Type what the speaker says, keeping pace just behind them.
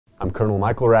I'm Colonel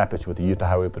Michael Rapich with the Utah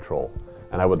Highway Patrol,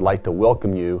 and I would like to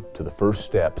welcome you to the first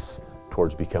steps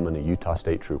towards becoming a Utah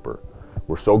State Trooper.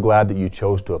 We're so glad that you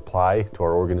chose to apply to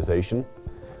our organization.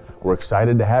 We're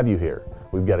excited to have you here.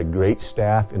 We've got a great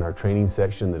staff in our training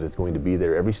section that is going to be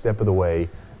there every step of the way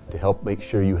to help make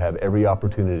sure you have every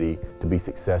opportunity to be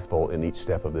successful in each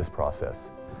step of this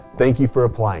process. Thank you for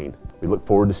applying. We look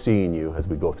forward to seeing you as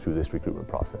we go through this recruitment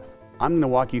process. I'm going to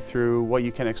walk you through what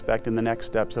you can expect in the next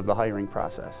steps of the hiring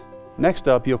process. Next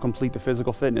up, you'll complete the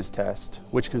physical fitness test,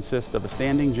 which consists of a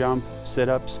standing jump,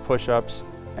 sit-ups, push-ups,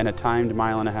 and a timed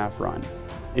 1.5-mile run.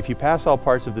 If you pass all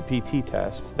parts of the PT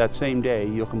test, that same day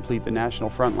you'll complete the National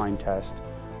Frontline test,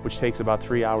 which takes about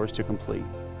 3 hours to complete.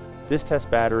 This test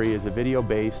battery is a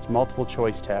video-based,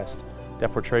 multiple-choice test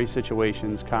that portrays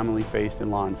situations commonly faced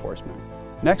in law enforcement.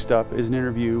 Next up is an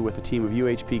interview with a team of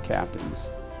UHP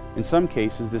captains. In some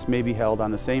cases, this may be held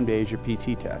on the same day as your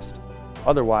PT test.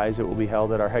 Otherwise, it will be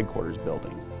held at our headquarters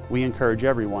building. We encourage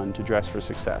everyone to dress for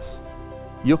success.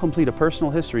 You'll complete a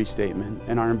personal history statement,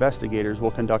 and our investigators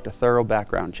will conduct a thorough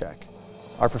background check.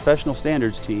 Our professional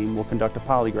standards team will conduct a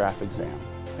polygraph exam,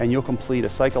 and you'll complete a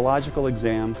psychological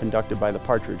exam conducted by the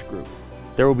Partridge Group.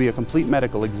 There will be a complete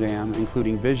medical exam,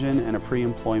 including vision and a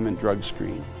pre-employment drug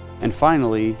screen. And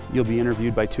finally, you'll be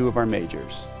interviewed by 2 of our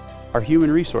majors. Our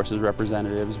human resources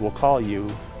representatives will call you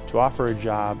to offer a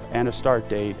job and a start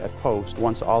date at post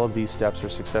once all of these steps are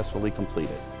successfully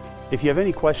completed. If you have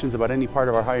any questions about any part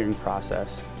of our hiring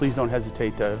process, please don't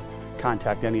hesitate to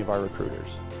contact any of our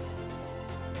recruiters.